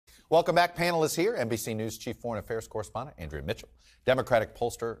Welcome back. Panelists here. NBC News Chief Foreign Affairs Correspondent Andrea Mitchell, Democratic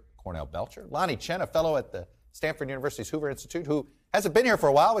pollster Cornell Belcher, Lanhee Chen, a fellow at the Stanford University's Hoover Institute, who hasn't been here for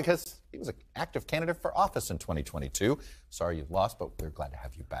a while because he was an active candidate for office in 2022. Sorry you lost, but we're glad to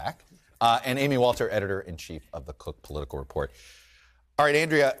have you back. And Amy Walter, editor-in-chief of the Cook Political Report. All right,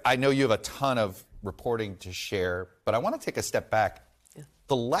 Andrea, I know you have a ton of reporting to share, but I want to take a step back. Yeah.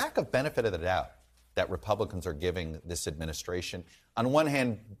 The lack of benefit of the doubt that Republicans are giving this administration, on one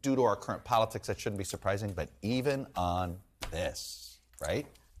hand, due to our current politics, that shouldn't be surprising, but even on this, right?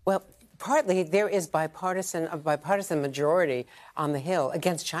 Well, partly there is a bipartisan majority on the Hill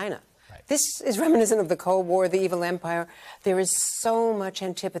against China. Right. This is reminiscent of the Cold War, the evil empire. There is so much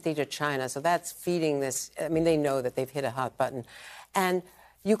antipathy to China, so that's feeding this. I mean, they know that they've hit a hot button. And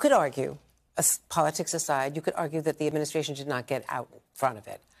you could argue, politics aside, you could argue that the administration did not get out in front of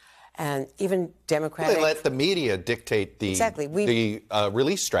it. And even Democratic... They let the media dictate the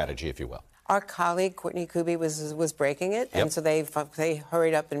release strategy, if you will. Our colleague, Courtney Kuby, was breaking it, and so they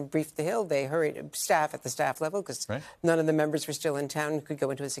hurried up and briefed the Hill. They hurried staff at the staff level because none of the members were still in town and could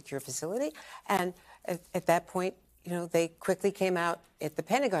go into a secure facility. And at that point, you know, they quickly came out at the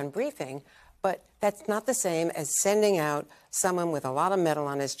Pentagon briefing, but that's not the same as sending out someone with a lot of metal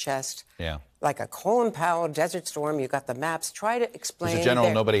on his chest. Yeah. Like a Colin Powell, Desert Storm, you got the maps. Try to explain. It was a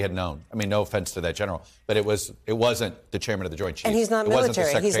general nobody had known. I mean, no offense to that general, but it wasn't the chairman of the Joint Chiefs. And he's not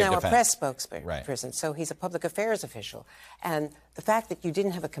military. He's now a press spokesperson. Right. So he's a public affairs official. And the fact that you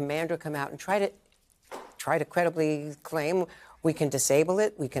didn't have a commander come out and try to credibly claim we can disable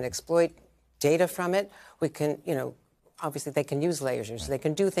it, we can exploit data from it, we can, you know, obviously they can use lasers. They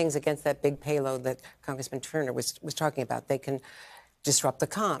can do things against that big payload that Congressman Turner was talking about. They can disrupt the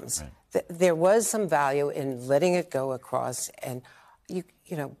comms. Right. There was some value in letting it go across, and you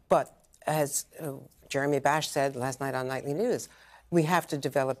know. But as Jeremy Bash said last night on Nightly News, we have to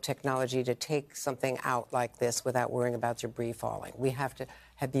develop technology to take something out like this without worrying about debris falling. We have to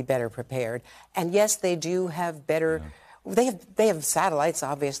be better prepared. And yes, they do have better. Yeah. They have satellites,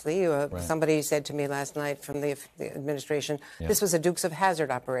 obviously. Somebody said to me last night from the administration, this was a Dukes of Hazzard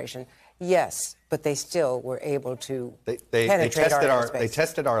operation. Yes, but they still were able to penetrate our airspace. They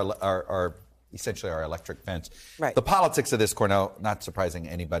tested our essentially our electric fence. Right. The politics of this, Cornell, not surprising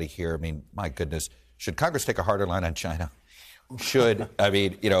anybody here. I mean, my goodness, should Congress take a harder line on China? I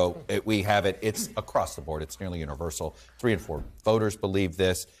mean, you know, we have it. It's across the board. It's nearly universal. 3 in 4 voters believe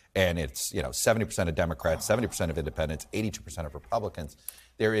this, and it's, you know, 70% of Democrats, 70% of independents, 82% of Republicans.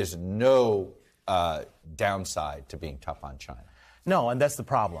 There is no downside to being tough on China. No, and that's the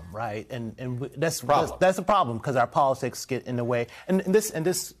problem, right? And that's the problem because our politics get in the way. And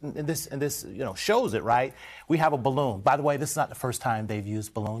this you know shows it, right? We have a balloon. By the way, this is not the first time they've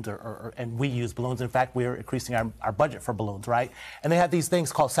used balloons, and we use balloons. In fact, we're increasing our budget for balloons, right? And they have these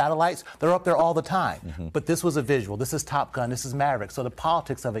things called satellites. They're up there all the time. Mm-hmm. But this was a visual. This is Top Gun. This is Maverick. So the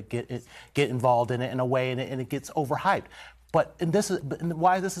politics of it get involved in it in a way, and it gets overhyped. But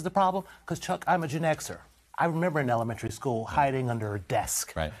why this is the problem? Because Chuck, I'm a Gen Xer. I remember in elementary school hiding under a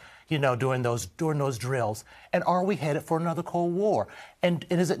desk, you know, during those drills. And are we headed for another Cold War? And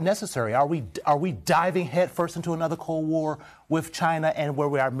is it necessary? Are we diving headfirst into another Cold War with China and where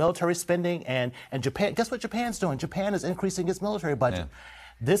we are military spending and Japan? Guess what Japan's doing? Japan is increasing its military budget. Yeah.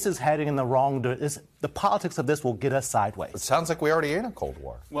 This is heading in the wrong direction. The politics of this will get us sideways. It sounds like we're already in a Cold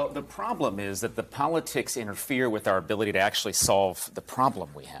War. Well, the problem is that the politics interfere with our ability to actually solve the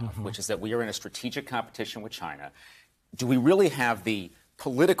problem we have, which is that we are in a strategic competition with China. Do we really have the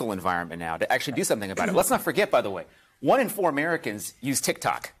political environment now to actually do something about it? Let's not forget, by the way, 1 in 4 Americans use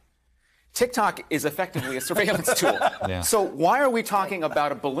TikTok. TikTok is effectively a surveillance tool. Yeah. So why are we talking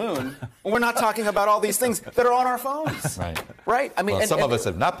about a balloon when we're not talking about all these things that are on our phones? Right? I mean, some of us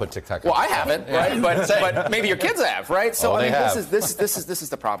have not put TikTok on. Well, I haven't, right? But maybe your kids have, right? So I mean, this is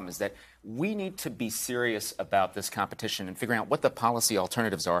the problem: is that we need to be serious about this competition and figuring out what the policy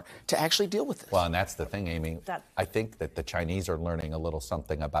alternatives are to actually deal with this. Well, and that's the thing, Amy. I think that the Chinese are learning a little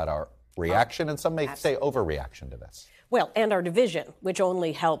something about our reaction, and some may say overreaction to this. Well, and our division, which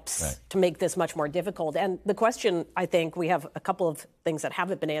only helps to make this much more difficult. And the question, I think, we have a couple of things that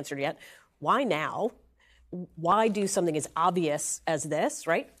haven't been answered yet. Why now? Why do something as obvious as this,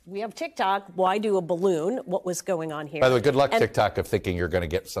 right? We have TikTok. Why do a balloon? What was going on here? By the way, good luck, TikTok, of thinking you're going to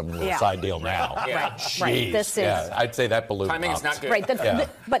get some little side deal now. Right. This is, I'd say that balloon timing is not good. Right.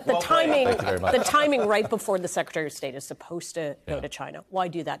 But the timing right before the Secretary of State is supposed to go to China. Why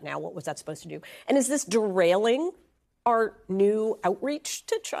do that now? What was that supposed to do? And is this derailing our new outreach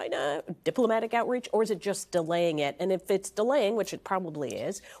to China, diplomatic outreach, or is it just delaying it? And if it's delaying, which it probably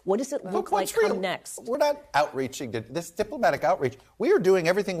is, what does it look like come next? We're not outreaching to this diplomatic outreach. We are doing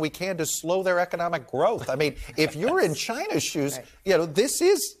everything we can to slow their economic growth. I mean, if you're in China's shoes,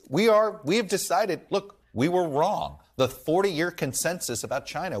 we have decided, look, we were wrong. The 40-year consensus about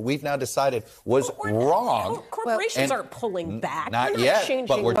China, we've now decided was wrong. Corporations aren't pulling back. Not we're not yet, changing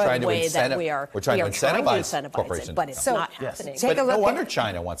but we're trying the way that we are. We're trying to incentivize corporations, it, but it's not happening. But no wonder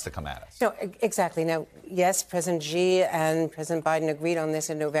China wants to come at us. No, exactly. Now, yes, President Xi and President Biden agreed on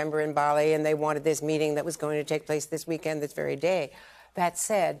this in November in Bali, and they wanted this meeting that was going to take place this weekend, this very day. That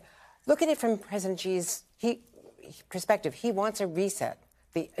said, look at it from President Xi's perspective. He wants a reset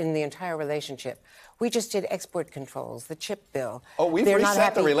in the entire relationship. We just did export controls, the chip bill. Oh, we've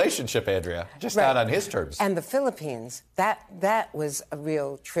reset the relationship, Andrea, just not on his terms. And the Philippines, that was a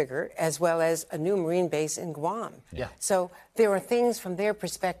real trigger, as well as a new Marine base in Guam. Yeah. So there are things from their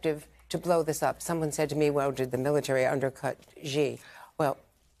perspective to blow this up. Someone said to me, well, did the military undercut Xi? Well,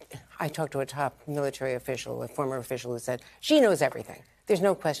 I talked to a top military official, a former official, who said, Xi knows everything. There's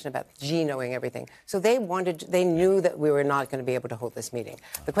no question about Xi knowing everything. So they knew that we were not going to be able to hold this meeting.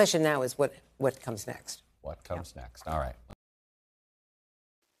 The question now is what comes next? What comes next? All right.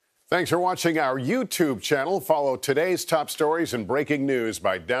 Thanks for watching our YouTube channel. Follow today's top stories and breaking news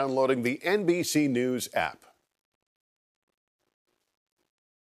by downloading the NBC News app.